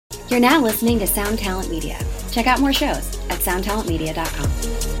You're now listening to Sound Talent Media. Check out more shows at soundtalentmedia.com.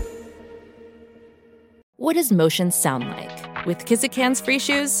 What does motion sound like? With Kizikans free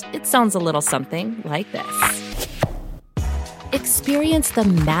shoes, it sounds a little something like this. Experience the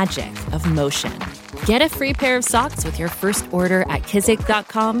magic of motion. Get a free pair of socks with your first order at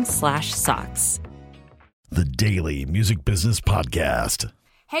kizik.com/socks. The Daily Music Business Podcast.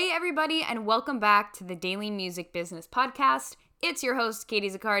 Hey everybody, and welcome back to the Daily Music Business Podcast. It's your host, Katie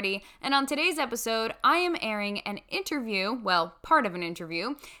Zaccardi, and on today's episode, I am airing an interview, well, part of an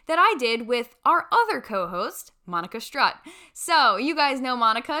interview, that I did with our other co-host, Monica Strut. So, you guys know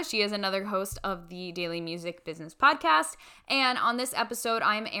Monica. She is another host of the Daily Music Business Podcast, and on this episode,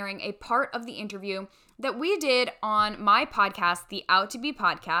 I am airing a part of the interview that we did on my podcast, the Out to Be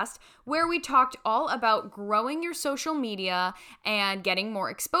podcast, where we talked all about growing your social media and getting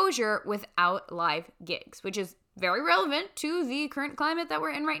more exposure without live gigs, which is very relevant to the current climate that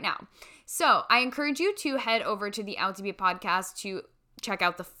we're in right now. So I encourage you to head over to the Out to Be podcast to check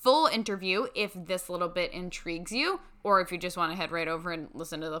out the full interview if this little bit intrigues you, or if you just want to head right over and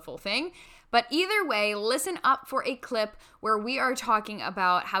listen to the full thing. But either way, listen up for a clip where we are talking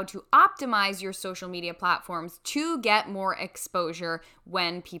about how to optimize your social media platforms to get more exposure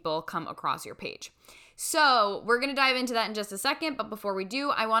when people come across your page. So we're going to dive into that in just a second, but before we do,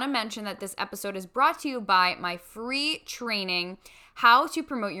 I want to mention that this episode is brought to you by my free training, How to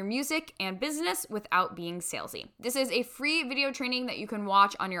Promote Your Music and Business Without Being Salesy. This is a free video training that you can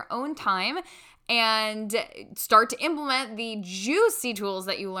watch on your own time and start to implement the juicy tools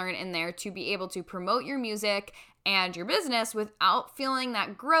that you learn in there to be able to promote your music and your business without feeling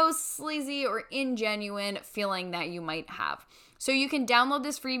that gross, sleazy, or ingenuine feeling that you might have. So you can download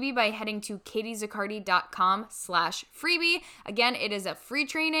this freebie by heading to katiezaccardi.com/freebie. Again, it is a free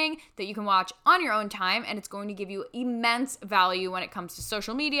training that you can watch on your own time, and it's going to give you immense value when it comes to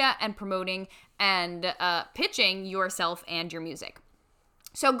social media and promoting and pitching yourself and your music.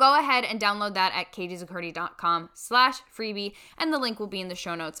 So go ahead and download that at katiezaccardi.com/freebie, and the link will be in the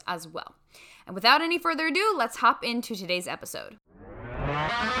show notes as well. And without any further ado, let's hop into today's episode.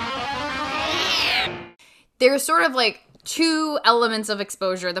 There's sort of like two elements of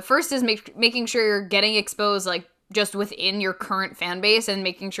exposure. The first is making sure you're getting exposed like just within your current fan base and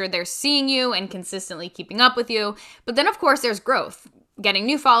making sure they're seeing you and consistently keeping up with you. But then, of course, there's growth, getting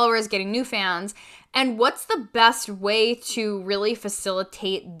new followers, getting new fans. And what's the best way to really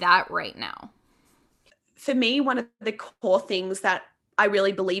facilitate that right now? For me, one of the core things that I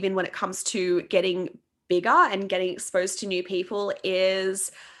really believe in when it comes to getting bigger and getting exposed to new people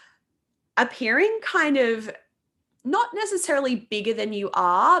is appearing kind of not necessarily bigger than you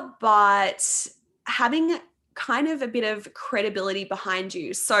are, but having kind of a bit of credibility behind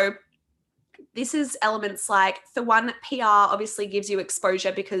you. So this is elements like, for one, PR obviously gives you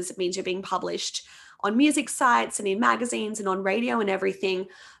exposure because it means you're being published on music sites and in magazines and on radio and everything.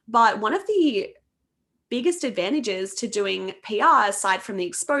 But one of the biggest advantages to doing PR, aside from the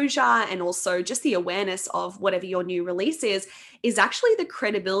exposure and also just the awareness of whatever your new release is actually the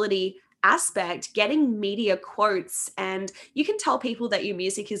credibility aspect, getting media quotes. And you can tell people that your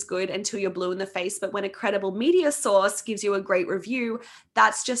music is good until you're blue in the face, but when a credible media source gives you a great review,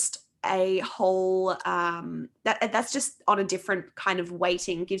 that's just a whole that's just on a different kind of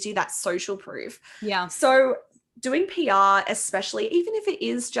weighting, gives you that social proof. Yeah. So doing PR, especially, even if it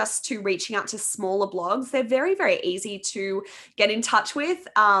is just to reaching out to smaller blogs, they're very, very easy to get in touch with.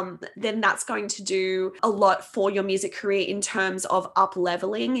 Then that's going to do a lot for your music career in terms of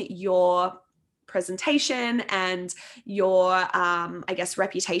up-leveling your presentation and your, I guess,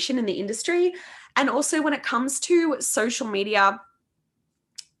 reputation in the industry. And also when it comes to social media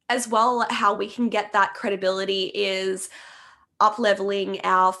as well, how we can get that credibility is up-leveling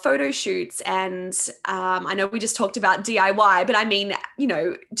our photo shoots. And I know we just talked about DIY, but I mean,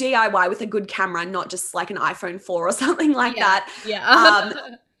 DIY with a good camera, not just like an iPhone 4 or something like that. Yeah.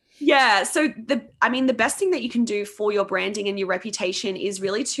 Yeah. So the best thing that you can do for your branding and your reputation is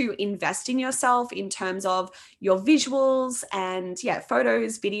really to invest in yourself in terms of your visuals and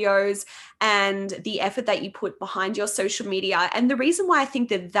photos, videos, and the effort that you put behind your social media. And the reason why I think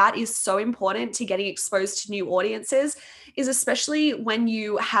that is so important to getting exposed to new audiences is especially when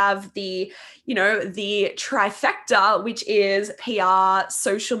you have the trifecta, which is PR,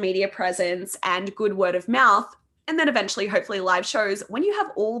 social media presence, and good word of mouth. And then eventually, hopefully, live shows. When you have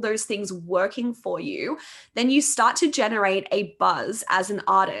all those things working for you, then you start to generate a buzz as an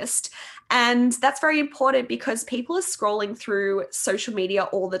artist. And that's very important because people are scrolling through social media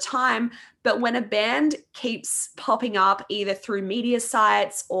all the time. But when a band keeps popping up either through media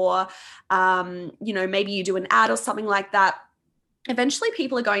sites or, maybe you do an ad or something like that, eventually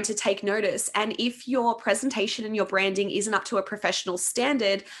people are going to take notice. And if your presentation and your branding isn't up to a professional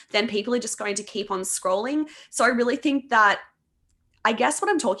standard, then people are just going to keep on scrolling. So I really think that, I guess what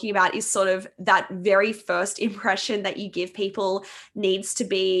I'm talking about is sort of that very first impression that you give people needs to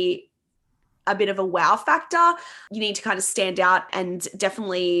be a bit of a wow factor. You need to kind of stand out and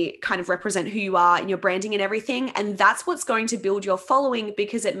definitely kind of represent who you are in your branding and everything. And that's what's going to build your following,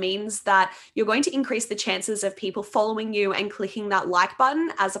 because it means that you're going to increase the chances of people following you and clicking that like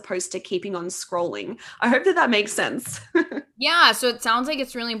button as opposed to keeping on scrolling. I hope that makes sense. Yeah, so it sounds like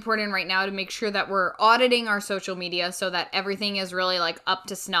it's really important right now to make sure that we're auditing our social media so that everything is really like up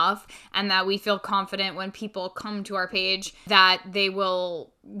to snuff, and that we feel confident when people come to our page that they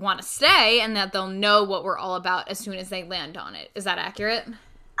will want to stay and that they'll know what we're all about as soon as they land on it. Is that accurate?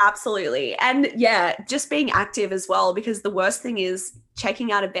 Absolutely. And yeah, just being active as well, because the worst thing is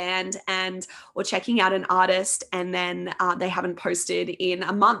checking out a band or checking out an artist, and then they haven't posted in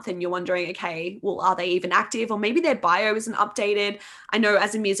a month and you're wondering, okay, well, are they even active? Or maybe their bio isn't updated. I know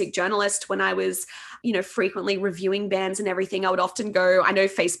as a music journalist, when I was, frequently reviewing bands and everything, I would often go, I know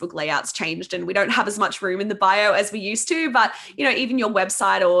Facebook layouts changed and we don't have as much room in the bio as we used to, but even your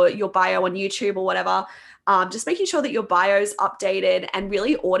website or your bio on YouTube or whatever, just making sure that your bio is updated and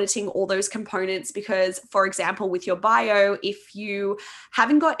really auditing all those components. Because, for example, with your bio, if you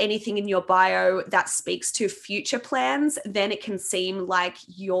haven't got anything in your bio that speaks to future plans, then it can seem like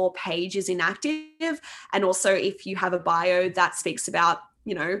your page is inactive. And also if you have a bio that speaks about,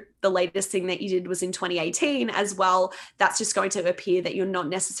 the latest thing that you did was in 2018 as well, that's just going to appear that you're not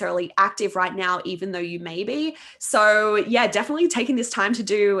necessarily active right now, even though you may be. So yeah, definitely taking this time to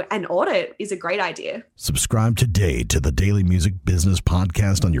do an audit is a great idea. Subscribe today to the Daily Music Business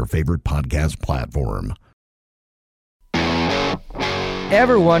Podcast on your favorite podcast platform.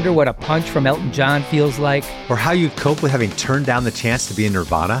 Ever wonder what a punch from Elton John feels like? Or how you'd cope with having turned down the chance to be in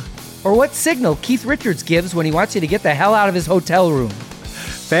Nirvana? Or what signal Keith Richards gives when he wants you to get the hell out of his hotel room?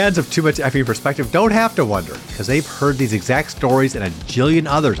 Fans of Too Much Effing Perspective don't have to wonder, because they've heard these exact stories and a jillion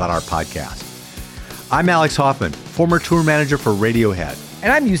others on our podcast. I'm Alex Hoffman, former tour manager for Radiohead. And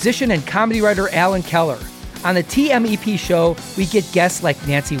I'm musician and comedy writer Alan Keller. On the TMEP show, we get guests like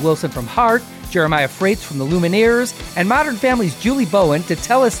Nancy Wilson from Heart, Jeremiah Freites from the Lumineers, and Modern Family's Julie Bowen to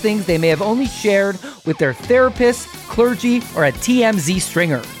tell us things they may have only shared with their therapist, clergy, or a TMZ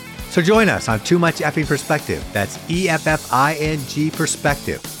stringer. So join us on Too Much Effing Perspective. That's EFFING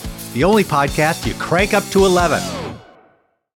Perspective. The only podcast you crank up to 11.